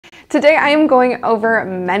Today I am going over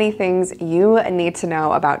many things you need to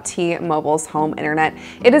know about T-Mobile's home internet.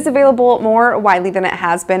 It is available more widely than it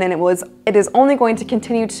has been, and it is only going to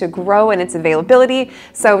continue to grow in its availability.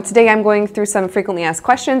 So today I'm going through some frequently asked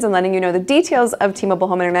questions and letting you know the details of T-Mobile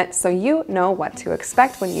home internet so you know what to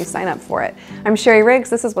expect when you sign up for it. I'm Sherry Riggs,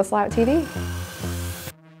 this is WhistleOut TV.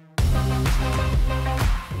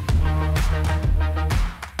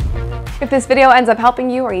 If this video ends up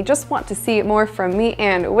helping you or you just want to see more from me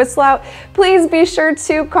and WhistleOut, please be sure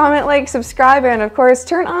to comment, like, subscribe, and of course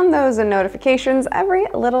turn on those notifications. Every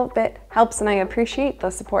little bit helps and I appreciate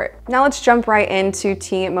the support. Now let's jump right into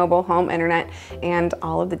T-Mobile home internet and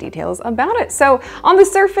all of the details about it. So on the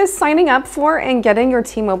surface, signing up for and getting your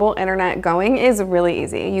T-Mobile internet going is really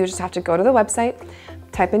easy. You just have to go to the website,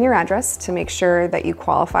 type in your address to make sure that you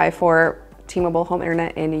qualify for T-Mobile home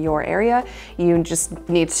internet in your area. You just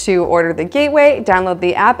need to order the gateway, download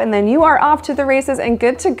the app, and then you are off to the races and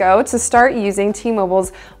good to go to start using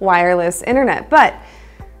T-Mobile's wireless internet. But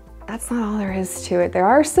that's not all there is to it. There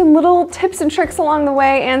are some little tips and tricks along the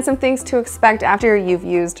way and some things to expect after you've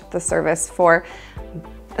used the service for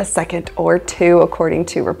a second or two, according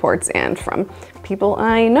to reports and from people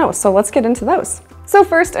I know. So let's get into those. So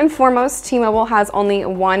first and foremost, T-Mobile has only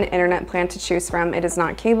one internet plan to choose from. It is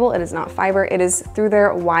not cable, it is not fiber, it is through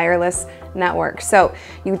their wireless network. So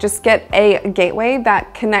you just get a gateway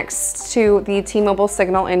that connects to the T-Mobile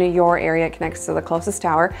signal in your area, it connects to the closest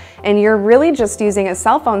tower, and you're really just using a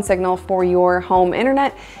cell phone signal for your home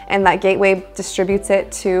internet, and that gateway distributes it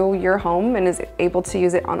to your home and is able to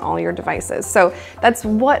use it on all your devices. So that's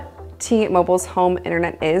what T-Mobile's home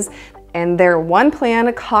internet is. And their one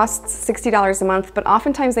plan costs $60 a month, but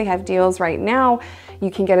oftentimes they have deals right now.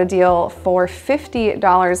 You can get a deal for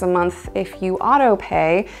 $50 a month if you auto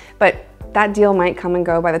pay, but that deal might come and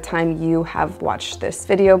go by the time you have watched this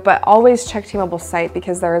video, but always check T-Mobile's site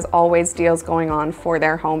because there is always deals going on for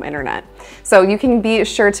their home internet. So you can be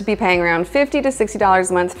sure to be paying around $50 to $60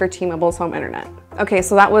 a month for T-Mobile's home internet. Okay,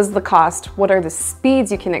 so that was the cost. What are the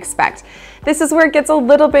speeds you can expect? This is where it gets a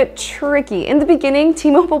little bit tricky. In the beginning,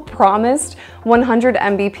 T-Mobile promised 100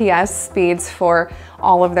 Mbps speeds for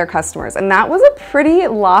all of their customers, and that was a pretty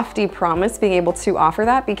lofty promise, being able to offer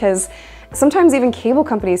that, because sometimes even cable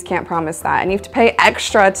companies can't promise that, and you have to pay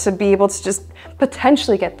extra to be able to just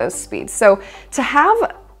potentially get those speeds. So to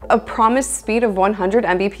have a promised speed of 100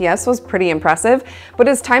 Mbps was pretty impressive, but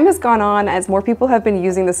as time has gone on, as more people have been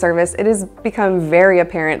using the service, it has become very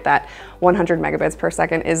apparent that 100 megabits per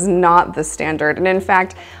second is not the standard. And in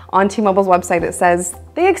fact, on T-Mobile's website, it says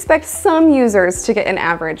they expect some users to get an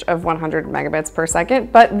average of 100 megabits per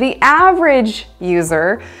second, but the average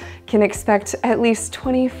user can expect at least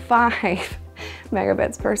 25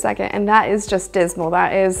 megabits per second, and that is just dismal.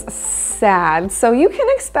 That is sad. So you can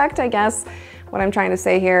expect, I guess, what I'm trying to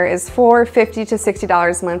say here is for $50 to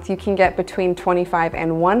 $60 a month, you can get between 25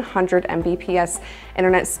 and 100 Mbps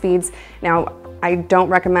internet speeds. Now, I don't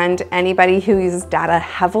recommend anybody who uses data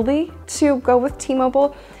heavily to go with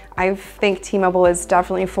T-Mobile. I think T-Mobile is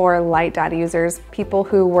definitely for light data users, people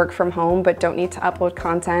who work from home but don't need to upload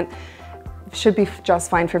content. Should be just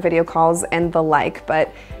fine for video calls and the like,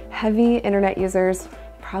 but heavy internet users,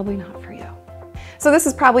 probably not for you. So this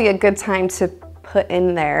is probably a good time to put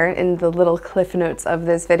in there in the little cliff notes of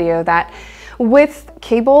this video that with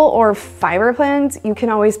cable or fiber plans, you can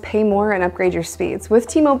always pay more and upgrade your speeds. With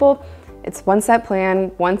T-Mobile, it's one set plan,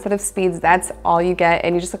 one set of speeds, that's all you get,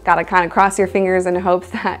 and you just gotta kind of cross your fingers and hope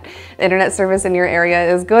that the internet service in your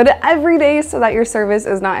area is good every day so that your service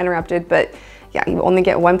is not interrupted. But yeah, you only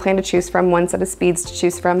get one plan to choose from, one set of speeds to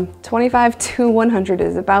choose from. 25 to 100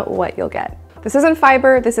 is about what you'll get. This isn't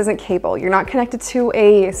fiber, this isn't cable. You're not connected to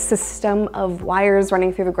a system of wires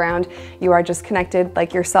running through the ground. You are just connected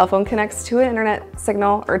like your cell phone connects to an internet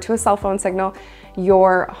signal or to a cell phone signal.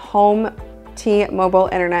 Your home T-Mobile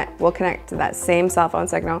internet will connect to that same cell phone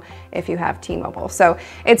signal if you have T-Mobile. So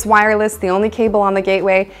it's wireless. The only cable on the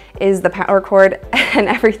gateway is the power cord, and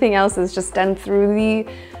everything else is just done through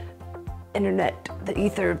the internet, the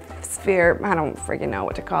ether sphere. I don't freaking know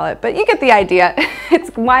what to call it, but you get the idea.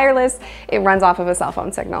 It's wireless, it runs off of a cell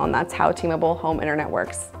phone signal, and that's how T-Mobile home internet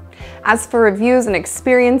works. As for reviews and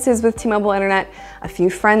experiences with T-Mobile internet, a few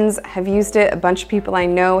friends have used it, a bunch of people I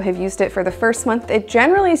know have used it for the first month. It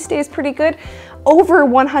generally stays pretty good. over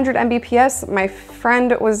 100 Mbps. My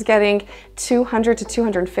friend was getting 200 to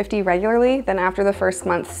 250 regularly. Then after the first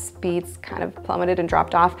month, speeds kind of plummeted and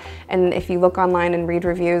dropped off. And if you look online and read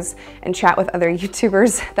reviews and chat with other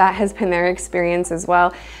YouTubers, that has been their experience as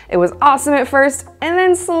well. It was awesome at first and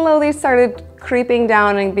then slowly started creeping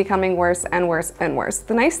down and becoming worse and worse and worse.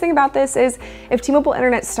 The nice thing about this is if T-Mobile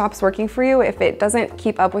internet stops working for you, if it doesn't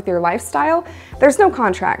keep up with your lifestyle, there's no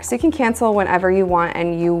contract. So you can cancel whenever you want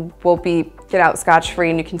and you will get out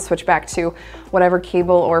scotch-free and you can switch back to whatever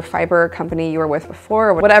cable or fiber company you were with before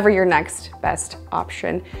or whatever your next best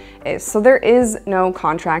option is. So there is no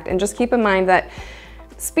contract, and just keep in mind that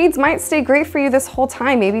speeds might stay great for you this whole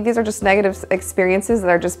time. Maybe these are just negative experiences that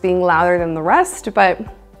are just being louder than the rest, but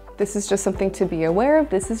this is just something to be aware of.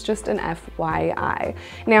 This is just an FYI.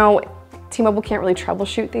 Now, T-Mobile can't really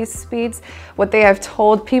troubleshoot these speeds. What they have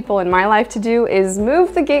told people in my life to do is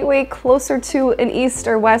move the gateway closer to an east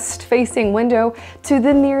or west facing window to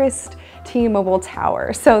the nearest T-Mobile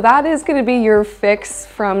tower. So that is going to be your fix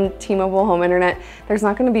from T-Mobile home internet. There's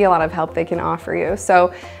not going to be a lot of help they can offer you.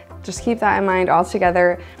 So just keep that in mind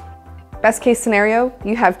altogether. Best case scenario,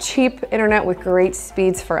 you have cheap internet with great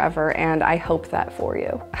speeds forever, and I hope that for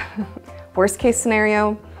you. Worst case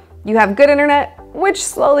scenario, you have good internet, which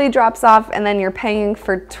slowly drops off, and then you're paying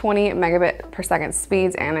for 20 megabit per second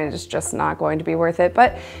speeds, and it is just not going to be worth it,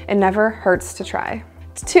 but it never hurts to try.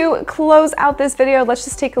 To close out this video, let's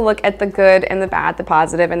just take a look at the good and the bad, the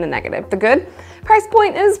positive and the negative. The good, price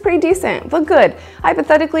point is pretty decent. The good,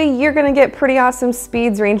 hypothetically, you're gonna get pretty awesome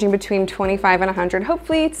speeds ranging between 25 and 100,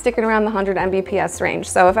 hopefully sticking around the 100 Mbps range.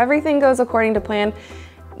 So if everything goes according to plan,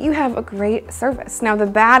 you have a great service. Now the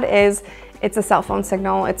bad is it's a cell phone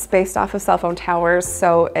signal. It's based off of cell phone towers.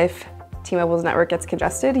 So if T-Mobile's network gets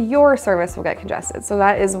congested, your service will get congested. So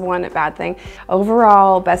that is one bad thing.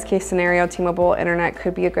 Overall, best case scenario, T-Mobile internet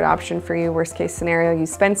could be a good option for you. Worst case scenario, you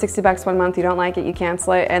spend 60 bucks one month, you don't like it, you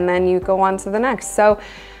cancel it, and then you go on to the next. So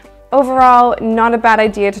overall, not a bad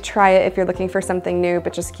idea to try it if you're looking for something new,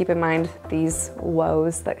 but just keep in mind these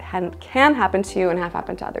woes that can happen to you and have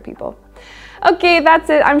happened to other people. Okay,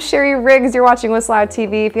 that's it. I'm Sherry Riggs. You're watching WhistleOut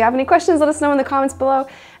TV. If you have any questions, let us know in the comments below.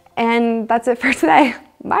 And that's it for today.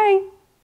 Bye.